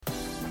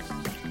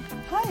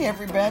Hi,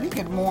 everybody.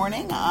 Good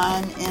morning.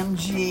 I'm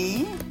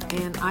MG.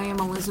 And I am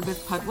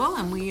Elizabeth Pudwell,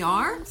 and we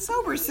are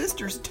Sober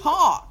Sisters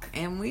Talk.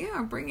 And we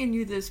are bringing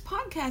you this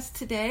podcast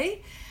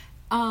today.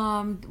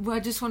 Well, I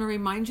just want to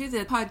remind you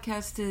that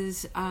podcast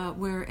is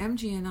where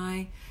MG and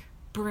I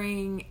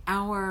bring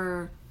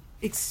our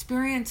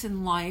experience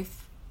in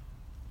life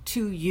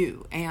to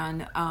you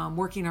and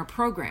working our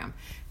program,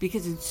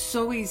 because it's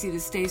so easy to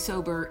stay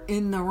sober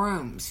in the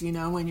rooms, you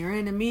know, when you're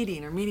in a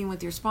meeting or meeting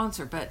with your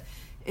sponsor, but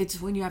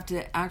it's when you have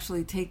to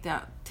actually take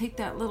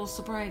that little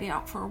sobriety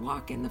out for a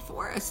walk in the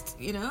forest,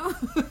 you know.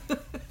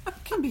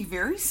 It can be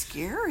very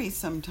scary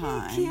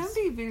sometimes. It can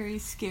be very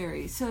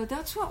scary. So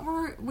that's what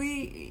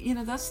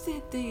that's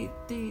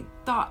the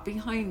thought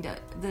behind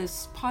it,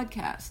 this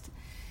podcast.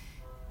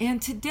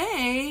 And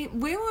today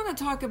we want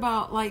to talk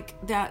about like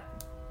that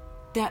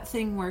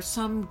thing where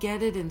some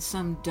get it and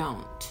some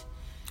don't.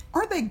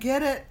 Or they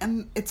get it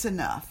and it's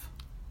enough.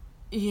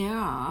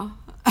 Yeah.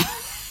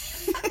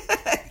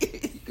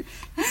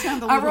 You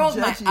sound a little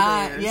judgy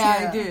there.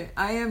 Yeah, I do.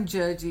 I am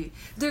judgy.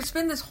 There's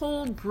been this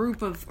whole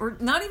group of, or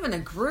not even a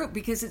group,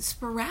 because it's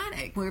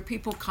sporadic, where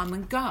people come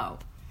and go.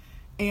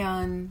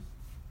 And,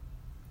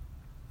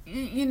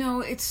 you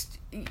know, it's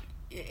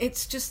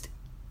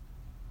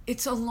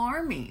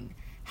alarming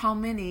how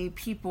many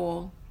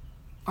people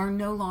are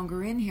no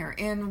longer in here.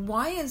 And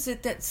why is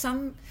it that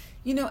some,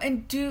 you know,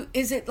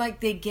 is it like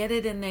they get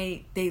it and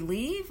they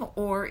leave?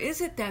 Or is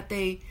it that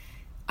they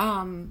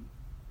don't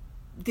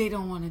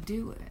want to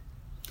do it?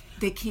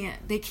 They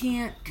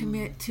can't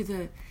commit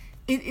to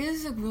it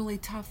is a really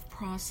tough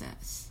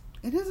process.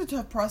 It is a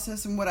tough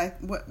process, and what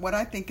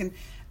I think, and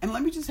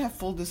let me just have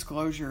full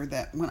disclosure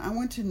that when I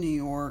went to New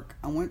York,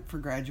 I went for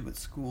graduate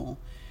school,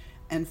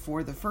 and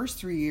for the first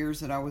 3 years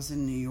that I was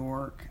in New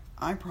York,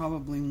 I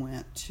probably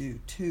went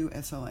to 2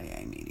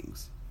 SLAA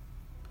meetings.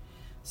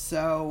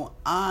 So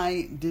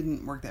I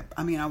didn't work that.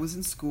 I mean, I was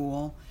in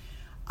school.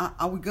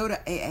 I would go to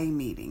AA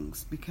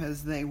meetings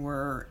because they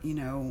were, you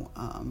know,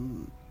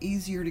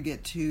 easier to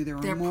get to. There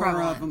were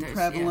more of them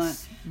prevalent.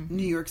 Yes. Mm-hmm.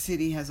 New York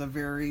City has a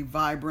very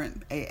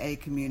vibrant AA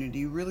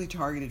community, really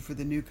targeted for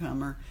the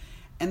newcomer,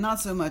 and not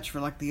so much for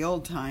like the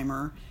old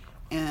timer.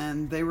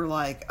 And they were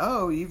like,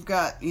 "Oh, you've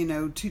got, you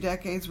know, 2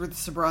 decades worth of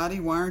sobriety.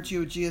 Why aren't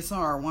you a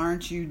GSR? Why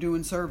aren't you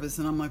doing service?"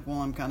 And I'm like,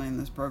 "Well, I'm kind of in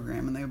this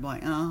program." And they were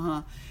like,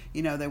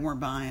 you know, they weren't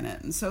buying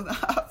it. And so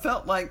I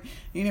felt like,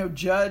 you know,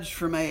 judged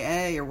from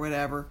AA or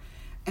whatever.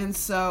 And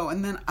so,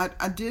 and then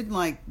I did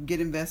like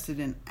get invested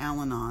in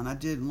Al-Anon. I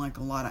did like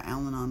a lot of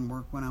Al-Anon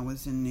work when I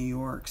was in New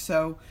York.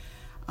 So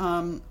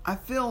I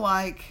feel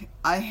like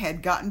I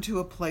had gotten to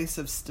a place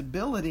of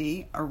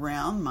stability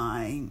around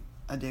my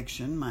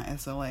addiction, my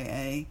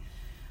SLAA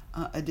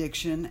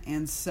addiction.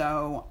 And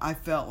so I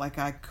felt like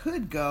I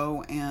could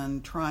go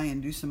and try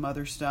and do some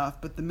other stuff.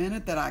 But the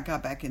minute that I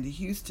got back into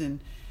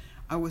Houston,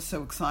 I was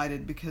so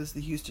excited because the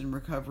Houston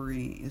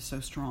recovery is so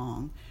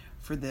strong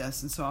for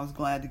this, and so I was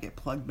glad to get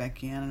plugged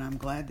back in, and I'm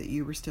glad that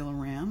you were still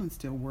around and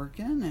still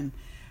working,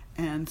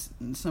 and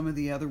some of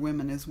the other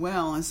women as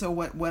well. And so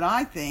what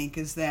I think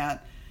is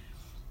that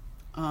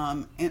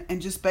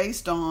and just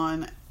based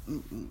on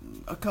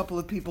a couple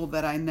of people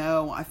that I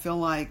know, I feel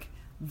like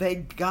they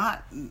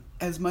got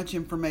as much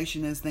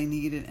information as they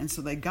needed, and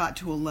so they got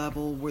to a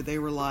level where they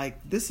were like,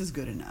 this is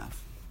good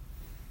enough.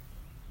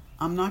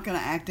 I'm not going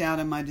to act out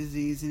in my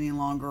disease any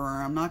longer,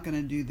 or I'm not going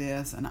to do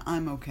this, and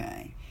I'm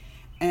okay.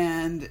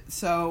 And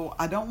so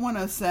I don't want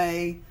to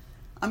say,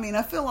 I mean,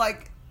 I feel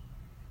like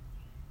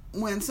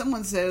when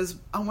someone says,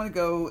 I want to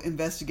go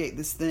investigate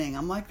this thing,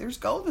 I'm like, there's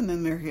gold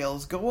in their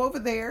hills. Go over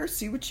there,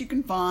 see what you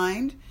can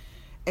find,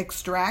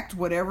 extract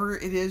whatever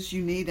it is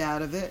you need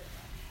out of it,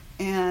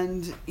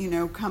 and, you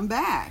know, come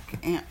back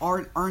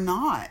or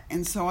not.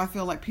 And so I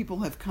feel like people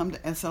have come to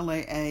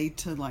SLAA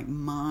to like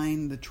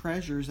mine the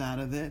treasures out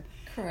of it.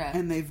 Correct.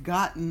 And they've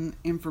gotten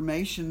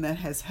information that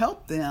has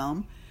helped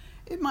them.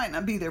 It might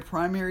not be their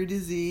primary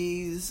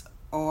disease,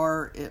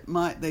 or it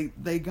might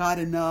they got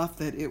enough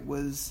that it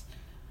was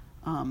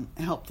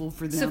helpful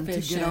for them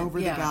to get over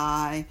the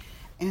guy,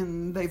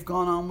 and they've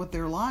gone on with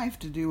their life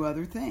to do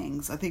other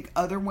things. I think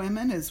other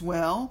women as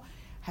well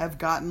have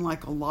gotten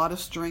like a lot of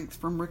strength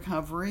from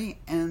recovery,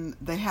 and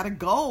they had a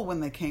goal when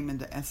they came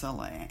into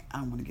SLA.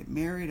 I want to get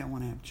married, I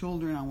want to have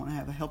children, I want to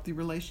have a healthy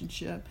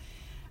relationship,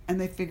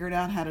 and they figured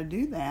out how to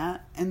do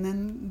that, and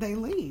then they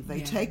leave.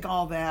 They take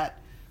all that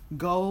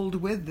gold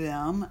with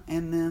them,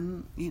 and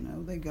then, you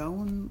know, they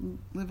go and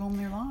live on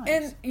their lives.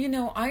 And, you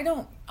know,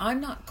 I'm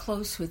not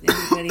close with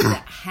anybody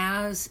that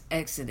has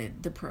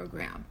exited the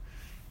program.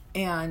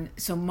 And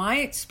so my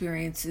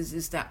experience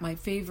is that my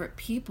favorite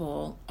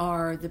people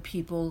are the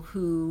people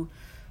who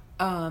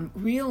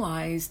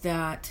realize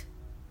that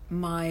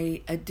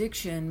my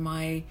addiction,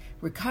 my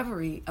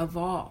recovery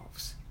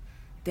evolves.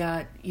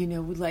 That, you know,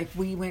 like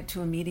we went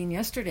to a meeting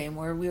yesterday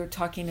where we were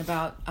talking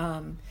about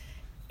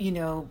you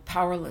know,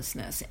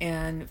 powerlessness.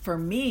 And for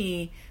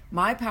me,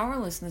 my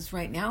powerlessness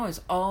right now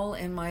is all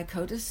in my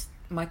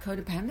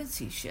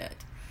codependency shit.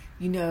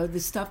 You know,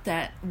 the stuff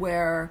that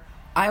where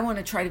I want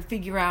to try to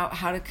figure out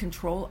how to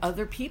control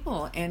other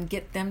people and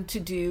get them to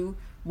do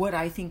what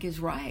I think is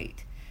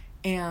right.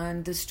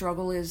 And the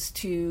struggle is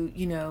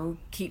to,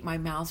 keep my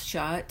mouth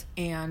shut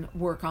and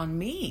work on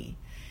me.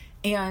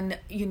 And,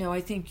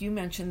 I think you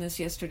mentioned this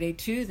yesterday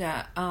too,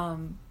 that,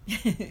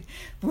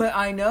 well,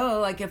 I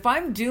know, like, if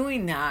I'm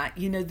doing that,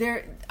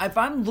 if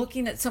I'm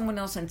looking at someone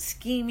else and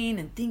scheming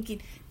and thinking,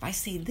 if I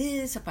say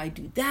this, if I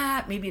do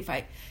that, maybe if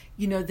I,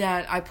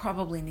 that I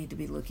probably need to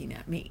be looking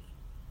at me.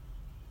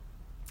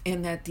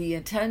 And that the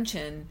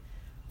attention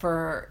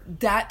for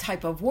that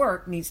type of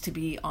work needs to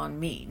be on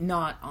me,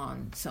 not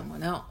on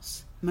someone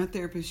else. My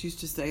therapist used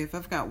to say, if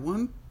I've got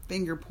one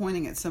finger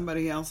pointing at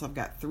somebody else, I've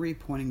got three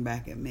pointing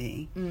back at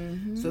me.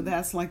 Mm-hmm. So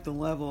that's like the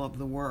level of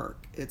the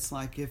work. It's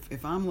like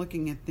if I'm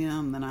looking at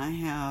them, then I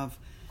have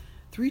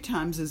 3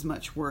 times as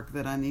much work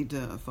that I need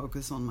to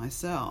focus on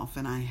myself.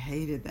 And I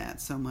hated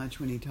that so much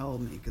when he told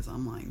me, because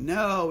I'm like,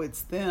 no,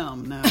 it's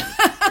them. No.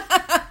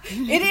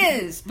 It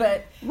is,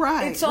 but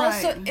right, it's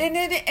also, right.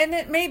 and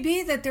it may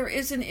be that there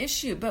is an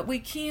issue, but we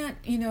can't,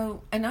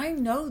 and I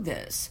know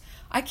this,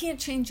 I can't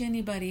change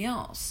anybody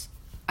else.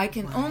 I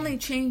can only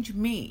change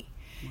me.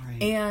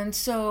 Right. And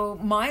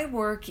so my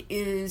work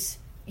is,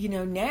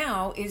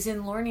 now is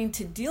in learning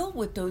to deal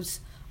with those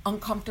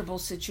uncomfortable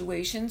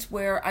situations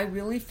where I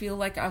really feel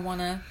like I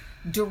want to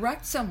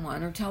direct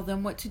someone or tell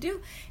them what to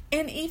do.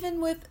 And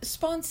even with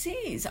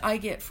sponsees, I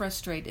get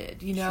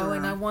frustrated, Sure.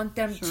 and I want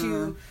them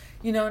to,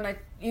 and I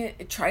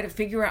try to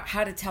figure out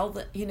how to tell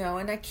them,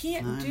 and I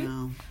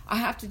can't I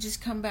have to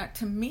just come back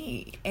to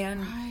me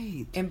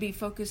and be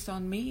focused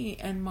on me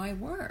and my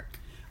work.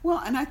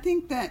 Well, and I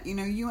think that,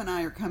 you and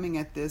I are coming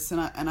at this,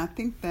 and I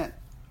think that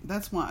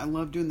that's why I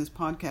love doing this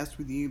podcast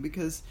with you,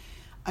 because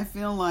I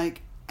feel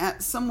like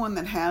as someone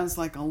that has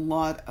like a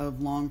lot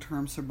of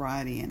long-term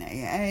sobriety in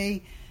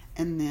AA,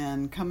 and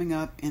then coming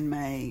up in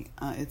May,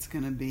 it's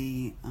going to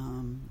be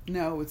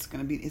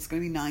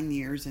 9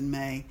 years in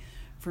May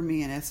for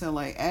me in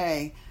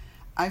SLAA.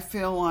 I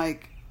feel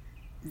like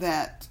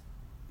that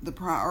the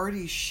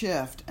priorities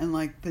shift and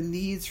like the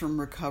needs from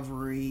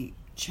recovery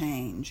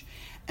change.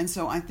 And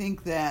so I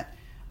think that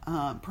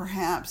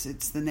perhaps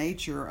it's the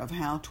nature of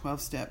how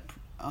 12-step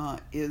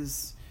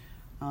is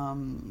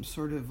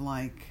sort of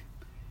like,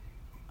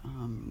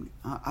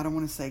 I don't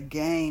want to say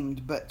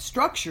gamed, but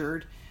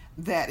structured,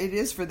 that it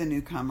is for the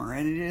newcomer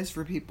and it is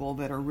for people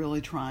that are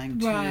really trying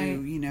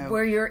to,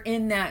 where you're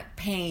in that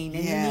pain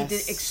and you need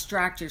to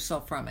extract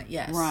yourself from it.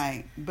 Yes.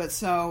 Right. But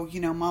so,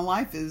 my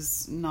life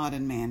is not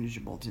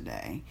unmanageable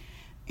today.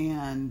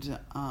 And,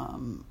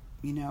 and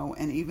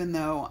even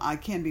though I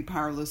can be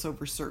powerless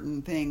over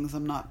certain things,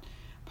 I'm not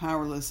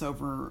powerless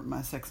over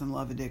my sex and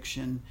love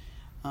addiction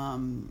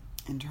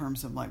in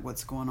terms of like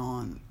what's going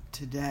on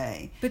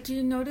today. But do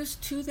you notice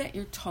too that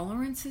your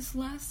tolerance is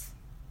less?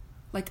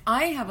 Like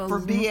I have for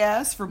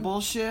BS, for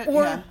bullshit,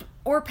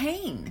 or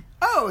pain.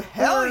 Oh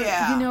hell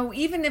yeah!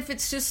 Even if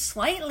it's just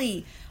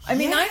slightly. I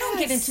mean, I don't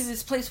get into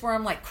this place where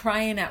I'm like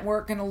crying at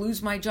work, gonna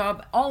lose my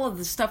job. All of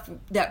the stuff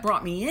that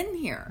brought me in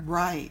here,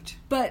 right?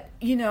 But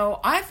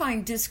I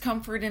find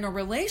discomfort in a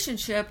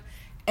relationship,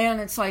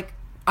 and it's like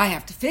I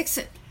have to fix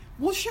it.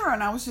 Well, sure.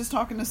 And I was just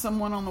talking to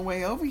someone on the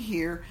way over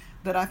here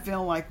that I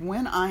feel like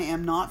when I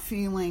am not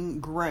feeling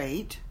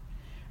great,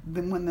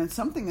 then when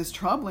something is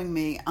troubling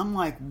me, I'm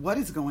like, what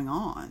is going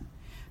on?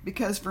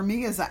 Because for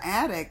me as an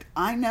addict,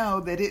 I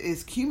know that it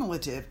is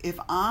cumulative. If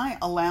I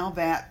allow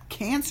that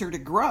cancer to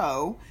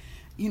grow,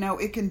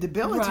 it can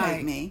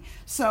debilitate me.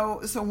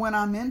 So when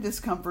I'm in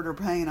discomfort or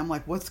pain, I'm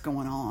like, what's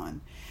going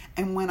on?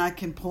 And when I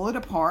can pull it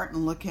apart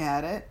and look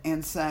at it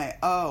and say,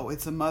 oh,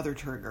 it's a mother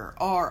trigger,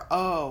 or,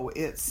 oh,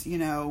 it's,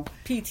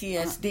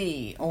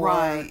 PTSD, or,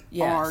 right,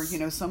 yes.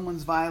 or,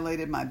 someone's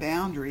violated my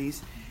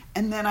boundaries.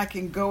 And then I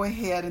can go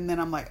ahead and then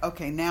I'm like,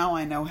 okay, now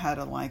I know how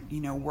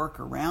to work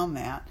around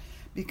that,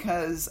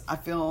 because I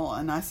feel,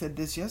 and I said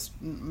this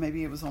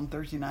maybe it was on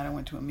Thursday night, I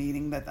went to a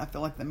meeting, that I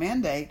feel like the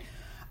mandate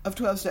of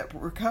 12-step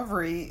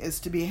recovery is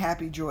to be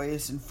happy,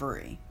 joyous, and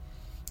free.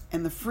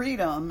 And the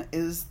freedom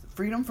is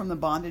freedom from the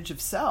bondage of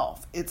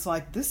self. It's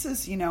like, this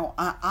is,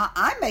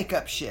 I make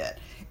up shit.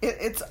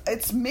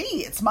 It's me.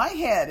 It's my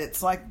head.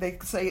 It's like they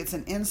say it's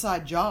an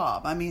inside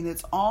job. I mean,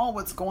 it's all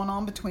what's going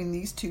on between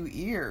these 2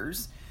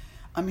 ears.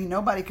 I mean,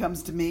 nobody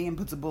comes to me and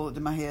puts a bullet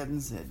to my head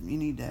and said, you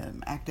need to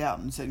act out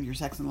and say your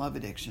sex and love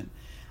addiction.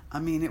 I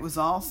mean, it was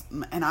all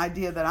an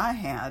idea that I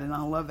had, and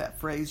I love that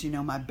phrase,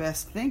 my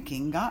best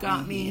thinking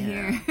got me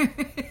here.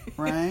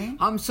 Right?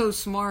 I'm so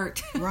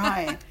smart.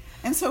 Right.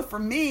 And so for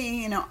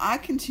me, I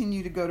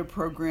continue to go to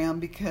program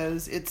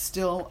because it's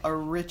still a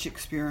rich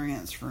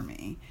experience for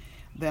me,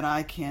 that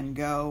I can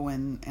go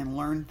and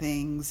learn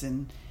things.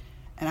 And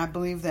I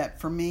believe that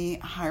for me,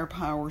 higher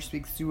power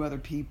speaks through other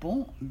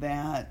people,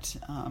 that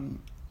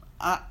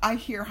I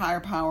hear higher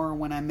power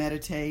when I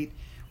meditate,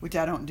 which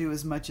I don't do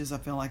as much as I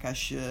feel like I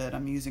should.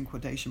 I'm using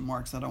quotation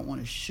marks. I don't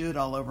want to should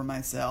all over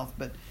myself,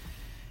 but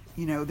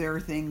there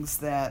are things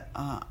that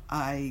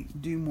I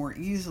do more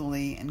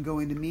easily, and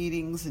going to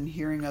meetings and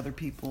hearing other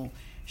people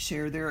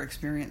share their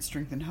experience,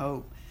 strength, and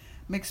hope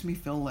makes me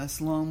feel less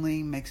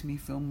lonely, makes me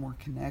feel more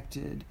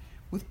connected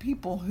with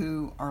people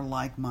who are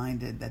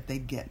like-minded, that they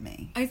get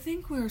me. I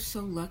think we're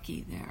so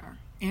lucky there.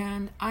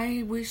 And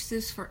I wish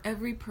this for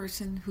every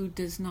person who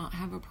does not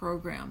have a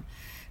program,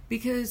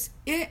 because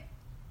it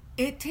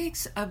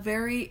takes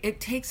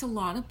a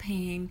lot of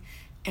pain,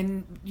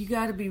 and you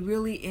got to be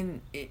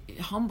really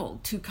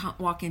humbled to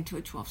walk into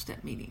a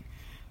 12-step meeting.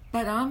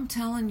 But I'm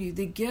telling you,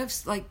 the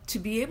gifts, like to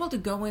be able to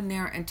go in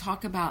there and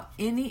talk about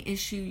any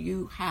issue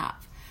you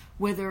have,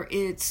 whether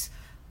it's,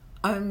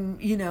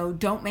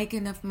 don't make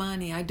enough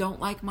money, I don't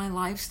like my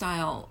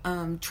lifestyle,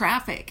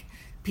 traffic,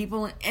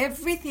 people,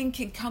 everything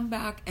can come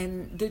back.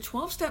 And the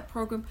 12-step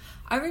program,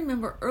 I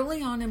remember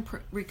early on in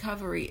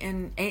recovery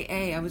in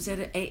AA, I was at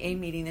an AA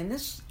meeting, and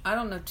this, I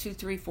don't know, 2,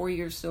 3, 4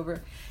 years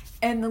sober.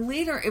 And the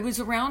leader, it was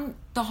around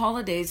the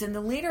holidays, and the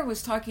leader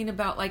was talking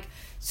about, like,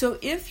 so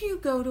if you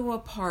go to a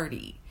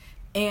party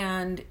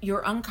and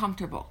you're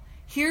uncomfortable,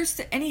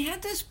 and he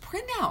had this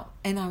printout,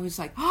 and I was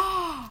like,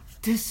 oh,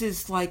 this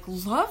is like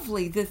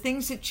lovely, the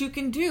things that you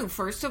can do.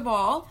 First of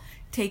all,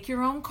 take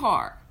your own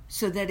car,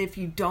 so that if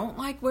you don't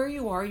like where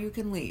you are, you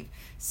can leave.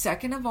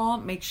 Second of all,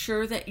 make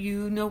sure that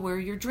you know where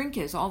your drink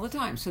is all the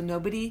time, so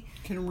nobody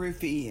can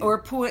roofie you.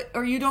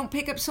 Or you don't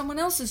pick up someone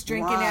else's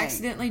drink and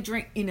accidentally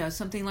drink,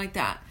 something like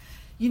that.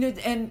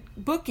 And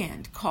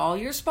bookend, call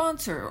your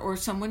sponsor or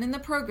someone in the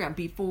program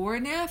before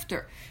and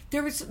after.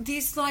 There was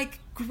these like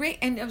great,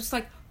 and it was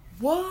like,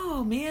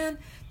 whoa, man,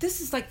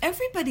 this is like,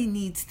 everybody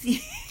needs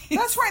these.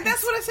 That's right.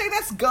 That's what I say.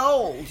 That's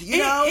gold.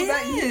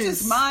 That you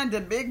just mined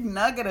a big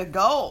nugget of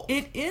gold.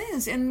 It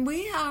is. And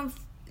we have,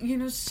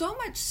 so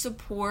much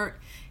support.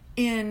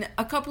 In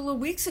a couple of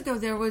weeks ago,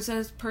 there was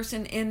a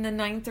person in the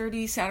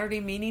 9:30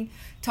 Saturday meeting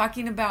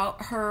talking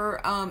about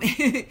her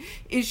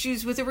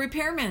issues with a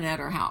repairman at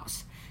her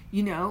house.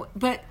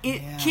 But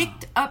it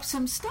kicked up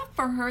some stuff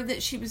for her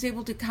that she was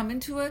able to come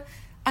into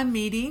a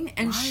meeting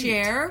and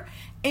share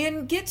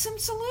and get some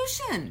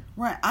solution.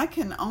 Right. I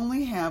can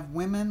only have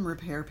women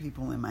repair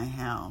people in my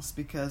house,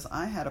 because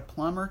I had a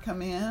plumber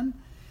come in,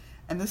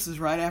 and this is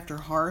right after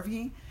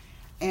Harvey,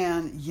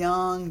 and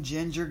young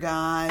ginger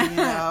guy,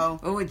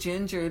 Oh, a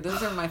ginger.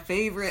 Those are my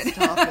favorite.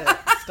 Stop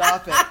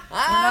it.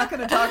 We're not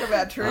going to talk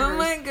about triggers. Oh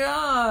my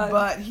God.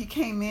 But he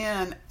came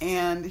in,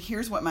 and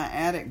here's what my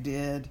addict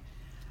did.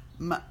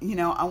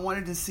 I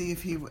wanted to see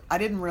if I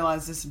didn't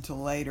realize this until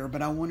later,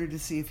 but I wanted to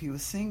see if he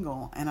was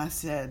single. And I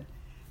said,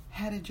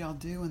 how did y'all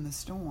do in the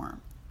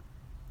storm?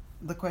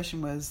 The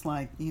question was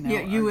like,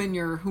 you and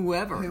your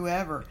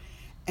whoever.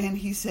 And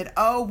he said,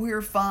 oh,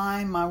 we're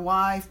fine, my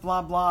wife,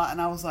 blah, blah.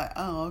 And I was like,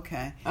 oh,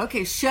 okay.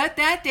 Okay, shut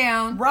that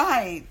down.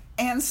 Right.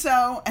 And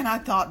I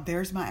thought,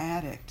 there's my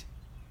addict.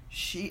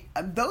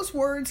 Those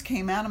words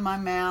came out of my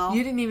mouth.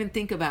 You didn't even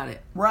think about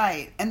it.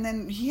 Right. And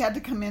then he had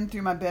to come in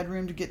through my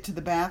bedroom to get to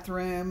the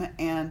bathroom.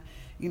 And,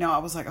 I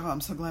was like, oh,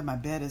 I'm so glad my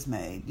bed is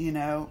made,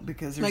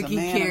 because there's like a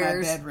man in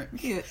my bedroom.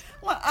 Yeah.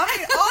 Well,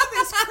 all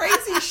this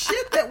crazy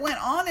shit that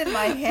went on in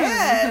my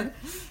head.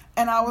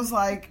 And I was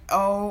like,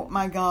 oh,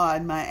 my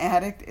God, my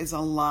addict is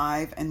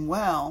alive and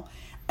well.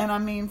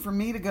 And for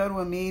me to go to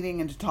a meeting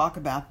and to talk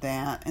about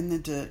that, and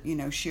then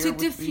to, share to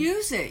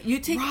diffuse it. You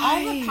take all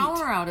the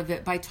power out of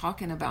it by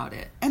talking about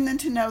it. And then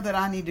to know that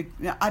I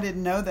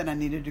didn't know that I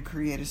needed to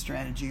create a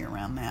strategy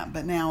around that.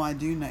 But now I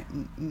do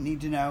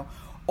need to know.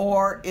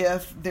 Or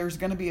if there's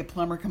going to be a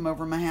plumber come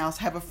over my house,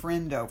 have a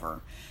friend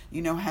over,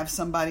 have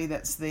somebody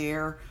that's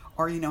there,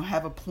 or,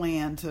 have a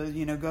plan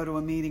to, go to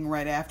a meeting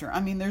right after.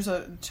 There's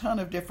a ton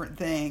of different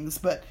things,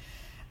 but,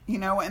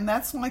 and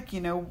that's like,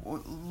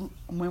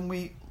 when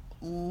we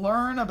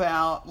learn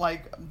about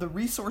like the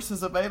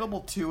resources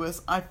available to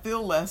us, I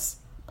feel less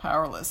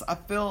powerless. I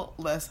feel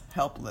less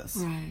helpless.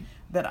 Right.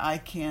 That I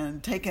can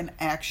take an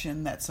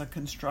action that's a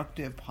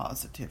constructive,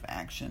 positive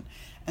action.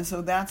 And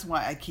so that's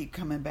why I keep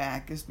coming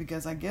back, is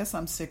because I guess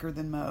I'm sicker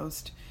than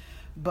most.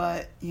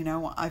 But,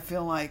 I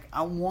feel like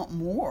I want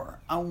more.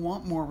 I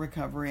want more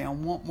recovery. I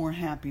want more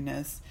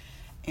happiness.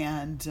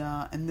 And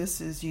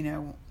this is,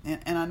 and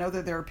I know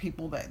that there are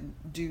people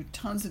that do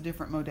tons of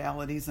different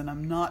modalities, and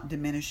I'm not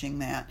diminishing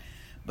that.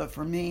 But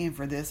for me and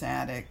for this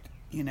addict,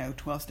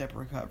 12-step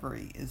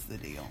recovery is the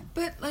deal.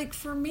 But like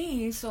for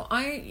me, so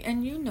I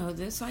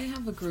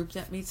have a group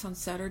that meets on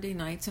Saturday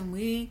nights, and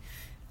we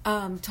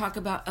talk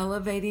about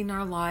elevating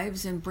our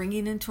lives and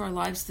bringing into our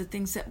lives the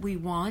things that we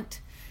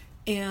want.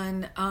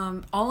 And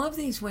all of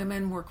these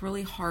women work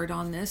really hard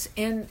on this.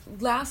 And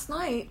last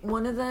night,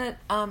 one of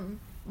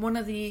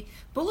the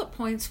bullet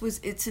points was,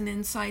 it's an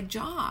inside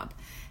job.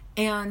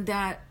 And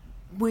that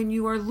when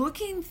you are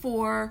looking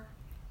for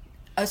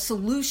a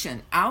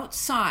solution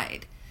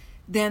outside,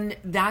 then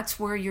that's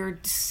where you're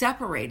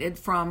separated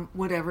from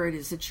whatever it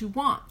is that you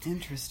want.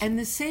 Interesting. And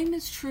the same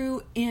is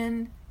true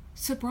in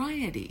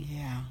sobriety.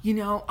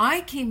 Yeah.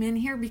 I came in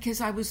here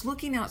because I was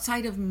looking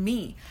outside of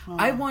me.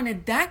 I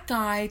wanted that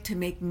guy to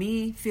make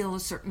me feel a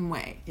certain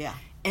way. Yeah.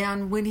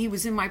 And when he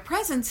was in my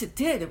presence,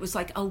 it was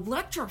like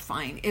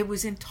electrifying. It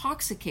was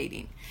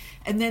intoxicating.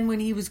 And then when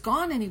he was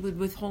gone and he would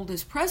withhold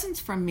his presence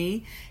from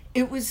me,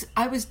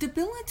 I was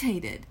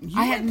debilitated.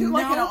 I had do no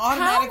like an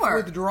automatic power.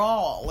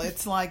 withdrawal.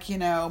 It's like,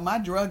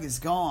 my drug is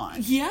gone.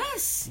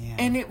 Yes. Yeah.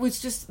 And it was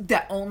just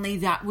that only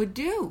that would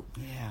do.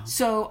 Yeah.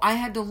 So I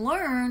had to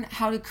learn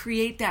how to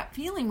create that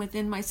feeling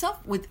within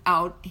myself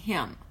without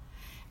him.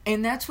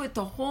 And that's what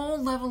the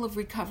whole level of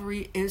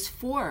recovery is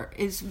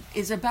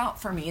about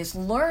for me, is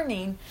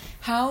learning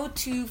how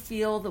to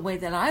feel the way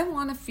that I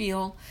want to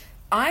feel.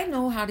 I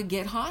know how to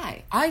get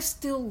high. I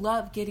still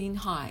love getting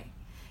high.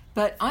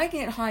 But I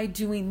get high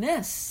doing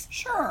this.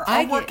 Sure.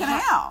 Working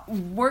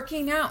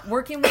out,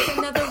 working with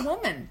another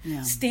woman,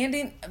 Yeah.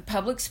 standing,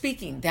 public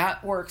speaking.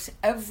 That works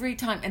every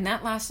time. And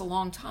that lasts a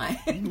long time.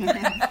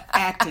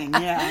 Acting,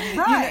 yeah.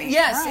 Right.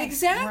 Yes, right,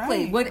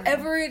 exactly. right,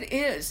 Whatever it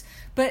is.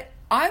 But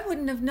I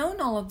wouldn't have known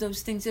all of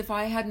those things if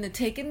I hadn't have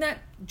taken that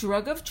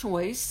drug of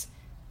choice,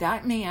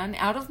 that man,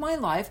 out of my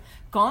life,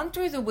 gone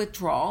through the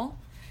withdrawal,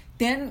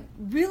 then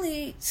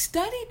really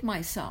studied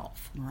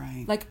myself.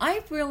 Right. Like,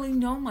 I really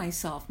know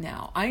myself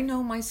now. I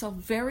know myself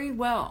very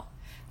well.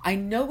 I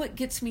know what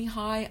gets me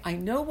high. I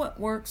know what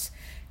works.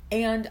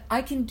 And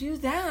I can do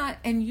that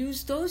and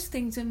use those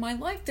things in my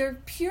life.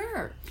 They're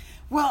pure.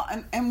 Well,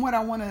 and what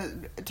I want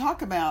to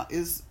talk about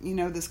is,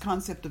 this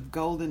concept of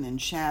golden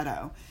and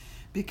shadow.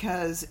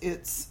 Because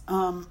it's,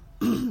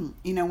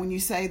 when you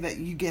say that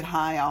you get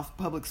high off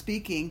public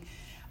speaking,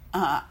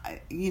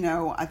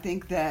 I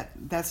think that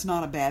that's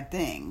not a bad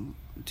thing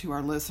to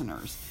our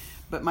listeners.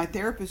 But my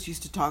therapist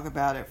used to talk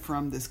about it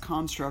from this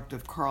construct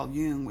of Carl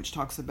Jung, which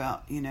talks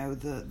about,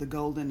 the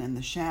golden and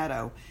the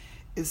shadow,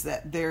 is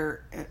that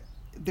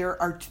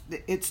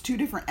it's two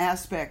different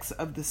aspects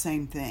of the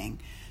same thing.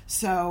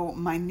 So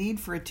my need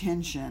for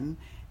attention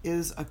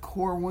is a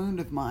core wound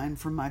of mine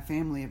from my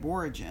family of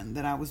origin,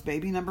 that I was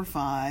baby number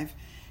 5.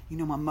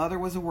 My mother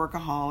was a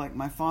workaholic.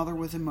 My father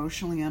was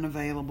emotionally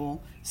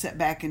unavailable, sat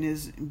back in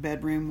his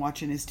bedroom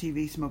watching his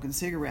TV, smoking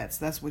cigarettes.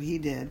 That's what he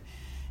did.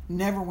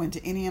 Never went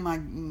to any of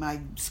my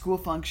school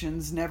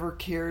functions, never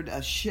cared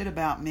a shit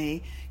about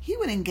me. He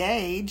would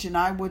engage and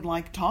I would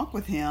talk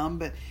with him,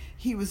 but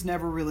he was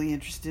never really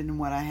interested in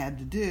what I had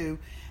to do.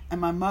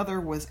 And my mother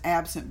was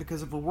absent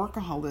because of her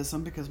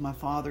workaholism, because my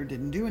father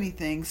didn't do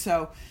anything.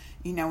 So,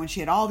 and she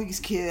had all these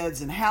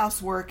kids and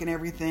housework and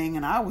everything,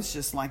 and I was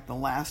just like the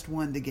last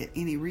one to get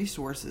any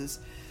resources.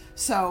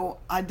 So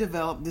I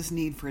developed this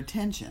need for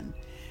attention.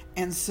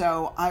 And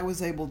so I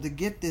was able to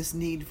get this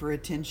need for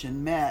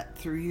attention met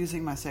through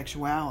using my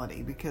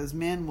sexuality, because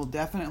men will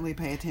definitely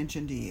pay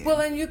attention to you. Well,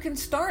 and you can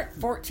start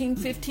 14,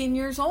 15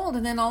 years old,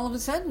 and then all of a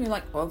sudden you're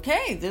like,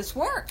 okay, this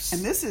works.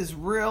 And this is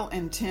real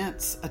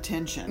intense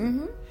attention.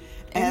 Mm-hmm.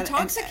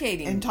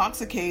 Intoxicating.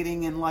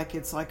 Intoxicating, and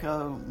it's like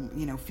a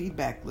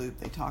feedback loop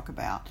they talk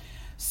about.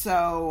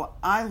 So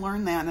I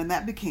learned that, and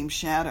that became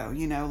shadow,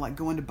 like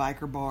going to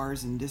biker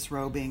bars and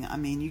disrobing. I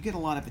mean, you get a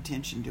lot of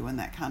attention doing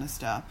that kind of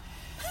stuff.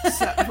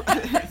 So,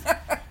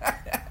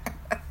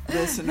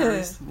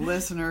 listeners.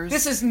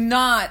 This is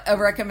not a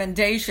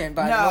recommendation,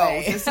 by the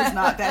way. No, this is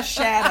not. That's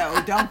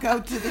shadow. Don't go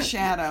to the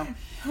shadow.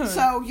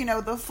 So,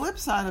 the flip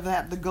side of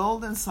that, the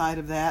golden side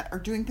of that, are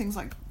doing things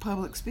like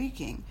public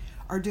speaking,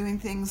 are doing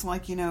things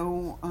like,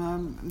 being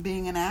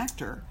an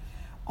actor,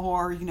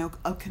 or,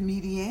 a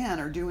comedian,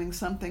 or doing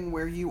something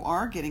where you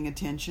are getting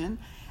attention,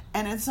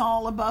 and it's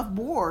all above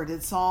board.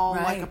 It's all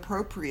right.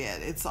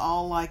 Appropriate. It's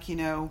all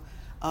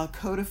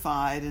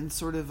codified in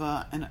sort of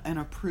an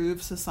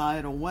approved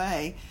societal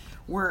way,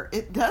 where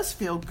it does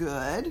feel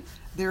good.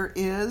 There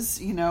is,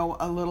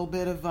 a little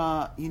bit of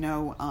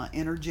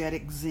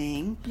energetic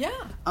zing,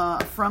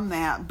 from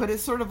that. But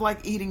it's sort of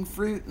like eating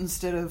fruit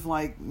instead of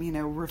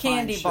refined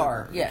candy sugar.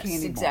 bar. Yes,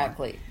 candy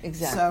exactly, bar.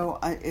 exactly. So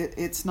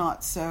it's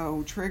not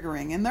so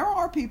triggering. And there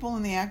are people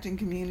in the acting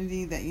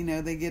community that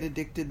they get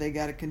addicted. They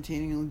got to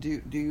continually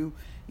do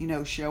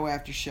show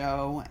after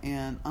show,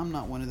 and I'm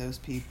not one of those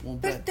people.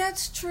 But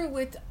that's true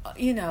with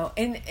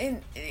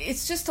and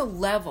it's just a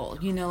level.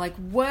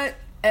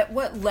 At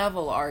what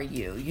level are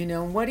you?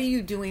 What are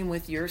you doing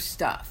with your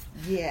stuff?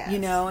 Yes.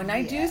 And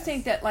I do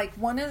think that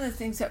one of the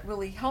things that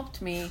really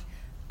helped me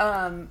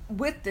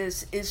with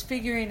this is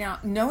figuring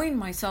out, knowing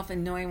myself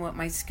and knowing what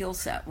my skill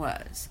set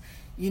was.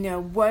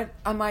 What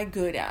am I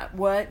good at?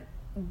 What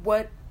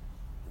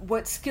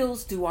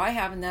skills do I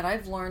have and that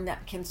I've learned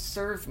that can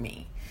serve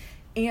me?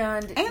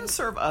 And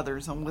serve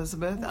others,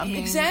 Elizabeth. I mean,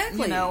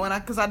 exactly.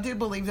 Because I do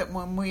believe that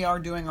when we are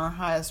doing our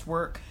highest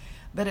work,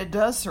 that it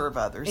does serve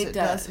others. It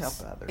does help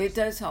others. It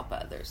does help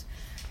others.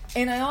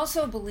 And I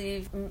also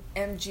believe,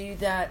 MG,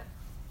 that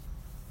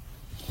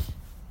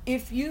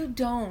if you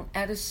don't,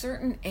 at a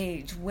certain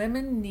age,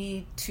 women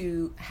need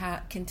to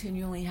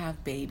continually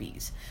have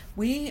babies.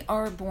 We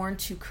are born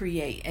to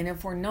create. And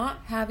if we're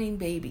not having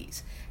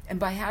babies, and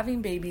by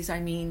having babies, I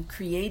mean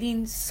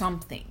creating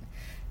something,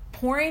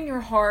 pouring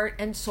your heart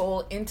and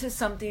soul into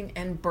something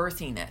and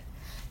birthing it,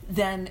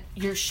 then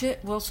your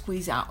shit will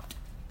squeeze out.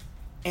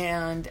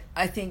 And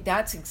I think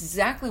that's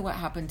exactly what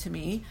happened to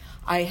me.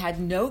 I had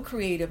no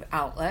creative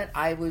outlet.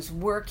 I was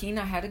working.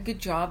 I had a good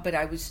job, but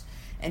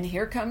and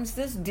here comes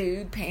this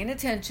dude paying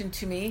attention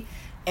to me.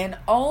 And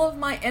all of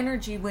my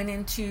energy went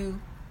into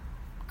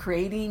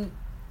creating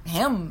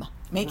him,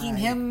 making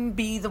him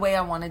be the way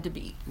I wanted to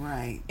be.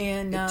 Right.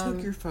 And it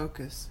took your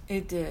focus.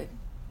 It did.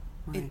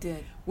 Right. It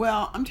did.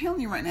 Well, I'm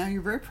telling you right now,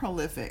 you're very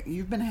prolific.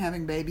 You've been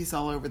having babies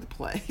all over the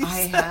place.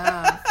 I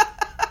have.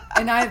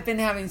 And I've been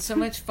having so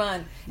much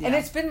fun. Yeah. And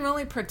it's been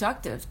really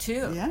productive,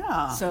 too.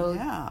 Yeah. So,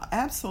 yeah,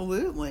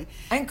 absolutely.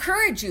 I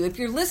encourage you, if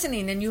you're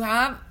listening and you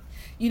have,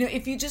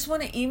 if you just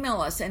want to email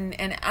us and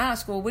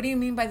ask, well, what do you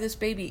mean by this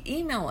baby?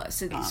 Email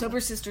us at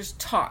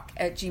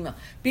SoberSistersTalk@gmail.com.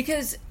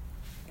 Because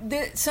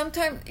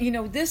sometimes,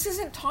 this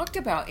isn't talked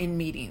about in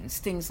meetings,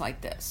 things like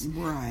this.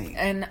 Right.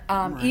 And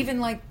even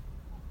like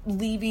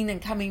leaving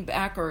and coming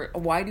back, or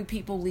why do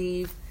people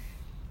leave?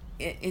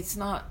 It's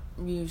not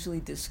usually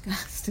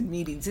discussed in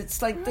meetings.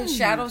 It's like the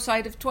shadow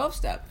side of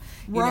 12-step.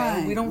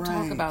 Right. We don't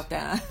talk about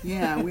that.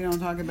 Yeah, we don't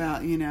talk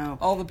about,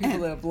 all the people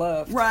that have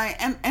left. Right.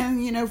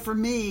 And for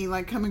me,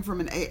 like coming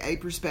from an AA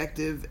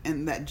perspective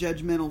and that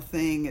judgmental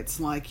thing, it's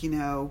like,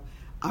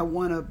 I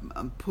want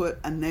to put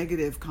a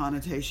negative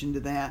connotation to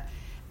that.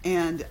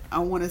 And I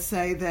want to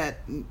say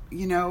that,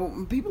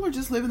 people are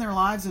just living their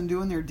lives and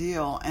doing their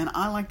deal. And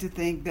I like to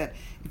think that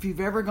if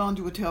you've ever gone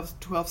to a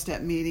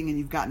 12-step meeting and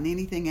you've gotten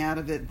anything out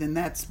of it, then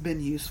that's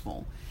been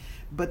useful.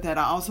 But that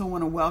I also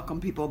want to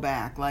welcome people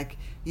back. Like,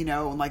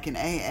 like in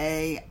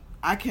AA,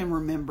 I can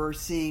remember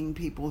seeing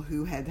people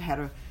who had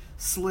a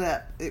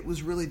slip. It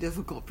was really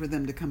difficult for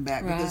them to come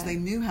back because they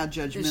knew how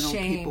judgmental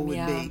people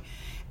would be.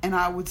 And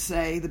I would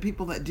say the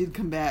people that did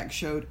come back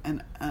showed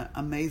an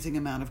amazing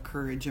amount of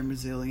courage and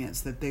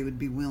resilience, that they would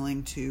be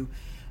willing to,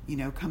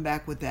 come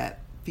back with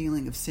that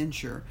feeling of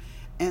censure.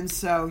 And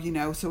so,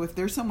 so if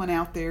there's someone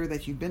out there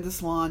that you've been to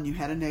salon, you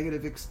had a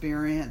negative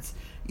experience,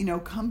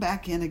 come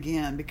back in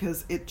again,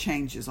 because it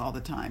changes all the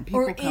time.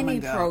 People or come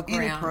and go.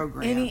 Any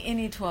program.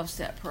 Any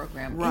 12-step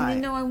program. Right.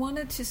 And I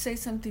wanted to say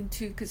something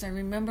too, because I'm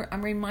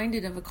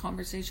reminded of a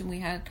conversation we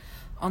had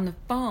on the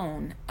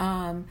phone.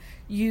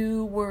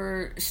 You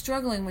were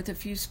struggling with a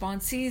few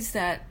sponsees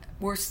that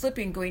were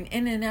slipping, going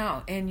in and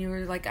out, and you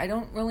were like, I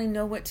don't really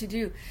know what to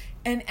do.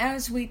 And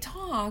as we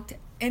talked,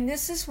 and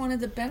this is one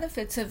of the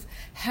benefits of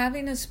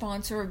having a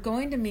sponsor or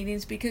going to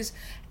meetings, because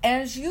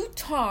as you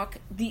talk,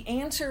 the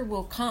answer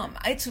will come.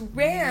 It's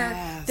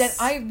rare that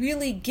I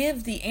really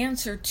give the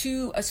answer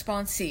to a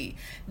sponsee.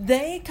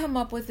 They come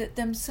up with it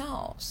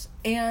themselves.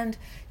 And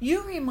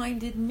you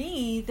reminded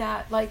me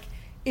that, like,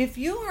 if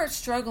you are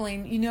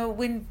struggling,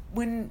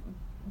 when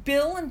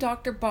Bill and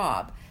Dr.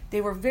 Bob,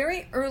 they were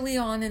very early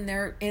on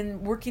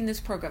in working this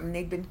program, and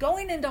they'd been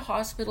going into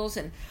hospitals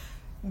and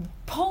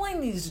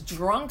pulling these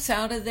drunks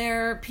out of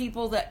there,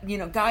 people that,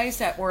 guys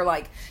that were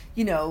like,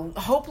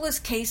 hopeless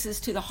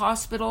cases to the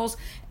hospitals,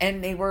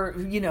 and they were,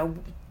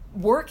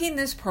 working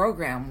this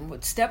program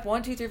with step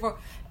 1, 2, 3, 4,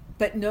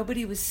 but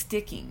nobody was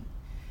sticking.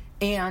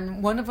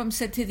 And one of them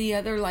said to the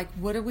other, like,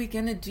 what are we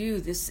going to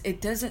do?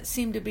 It doesn't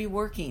seem to be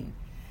working.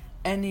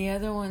 And the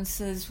other one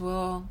says,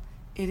 well,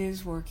 it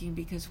is working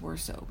because we're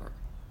sober.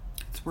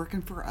 It's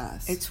working for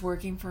us. It's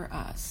working for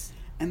us.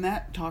 And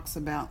that talks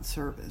about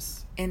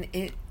service. And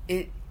it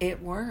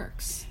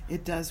works.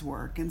 It does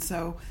work. And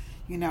so,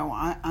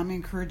 I'm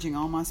encouraging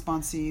all my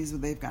sponsees,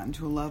 they've gotten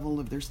to a level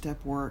of their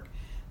step work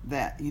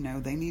that,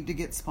 they need to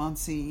get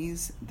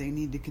sponsees. They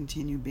need to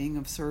continue being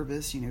of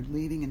service,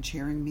 leading and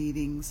chairing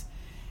meetings,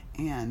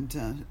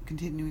 and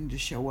continuing to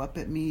show up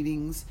at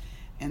meetings.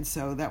 And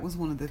so that was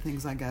one of the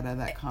things I got out of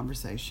that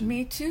conversation.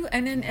 Me too.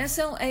 And in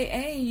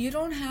SLAA, you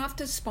don't have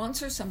to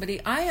sponsor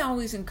somebody. I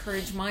always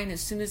encourage mine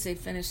as soon as they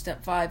finish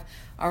step 5,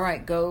 all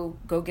right, go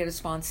get a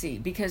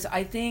sponsee. Because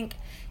I think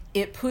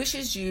it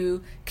pushes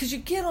you, because you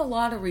get a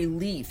lot of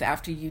relief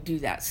after you do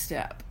that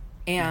step.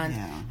 And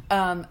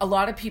a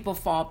lot of people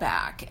fall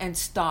back and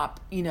stop,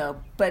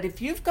 But if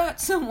you've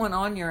got someone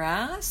on your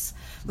ass,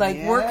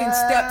 like working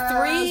step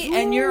 3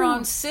 and you're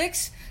on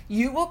 6,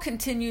 you will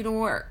continue to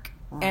work.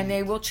 Right. And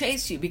they will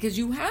chase you because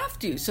you have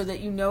to, so that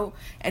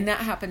and that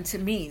happened to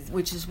me,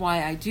 which is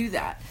why I do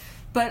that.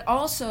 But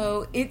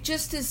also, it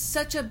just is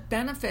such a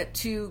benefit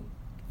to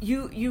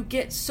you. You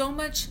get so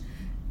much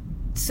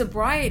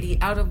sobriety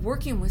out of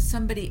working with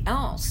somebody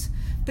else,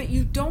 but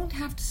you don't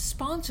have to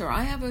sponsor.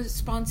 I have a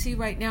sponsee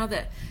right now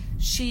that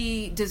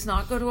she does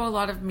not go to a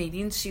lot of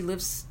meetings. She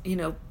lives,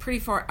 pretty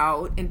far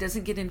out and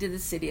doesn't get into the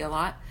city a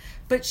lot.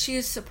 But she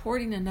is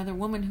supporting another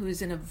woman who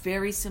is in a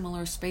very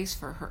similar space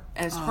for her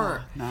as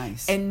her.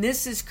 Nice. And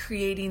this is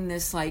creating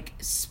this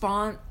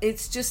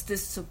it's just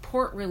this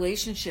support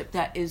relationship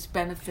that is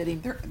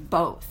benefiting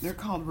both. They're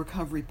called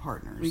recovery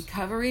partners.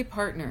 Recovery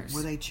partners.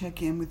 Where they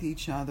check in with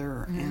each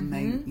other and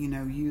they,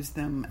 use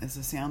them as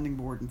a sounding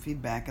board and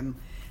feedback. And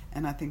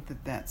I think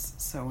that that's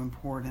so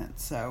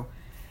important. So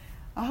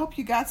I hope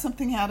you got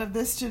something out of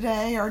this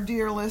today, our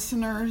dear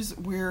listeners.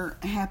 We're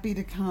happy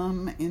to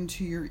come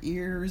into your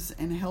ears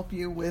and help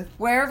you with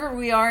wherever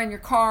we are, in your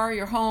car,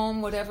 your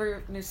home,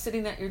 whatever, you're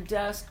sitting at your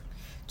desk,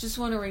 just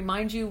want to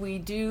remind you, we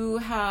do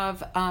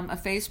have a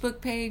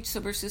Facebook page,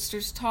 Sober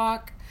Sisters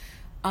Talk.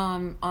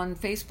 On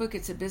Facebook,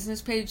 it's a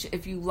business page.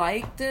 If you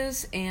like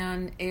this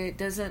and it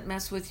doesn't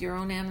mess with your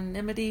own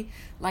anonymity,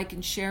 like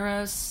and share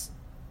us.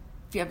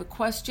 If you have a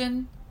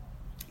question,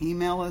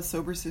 email us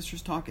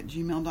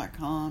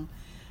sobersisterstalk@gmail.com,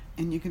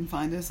 and you can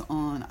find us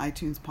on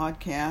iTunes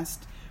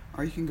Podcast,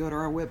 or you can go to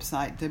our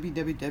website,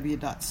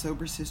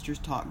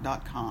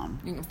 www.sobersisterstalk.com.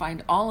 You can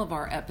find all of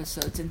our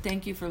episodes, and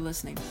thank you for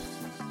listening.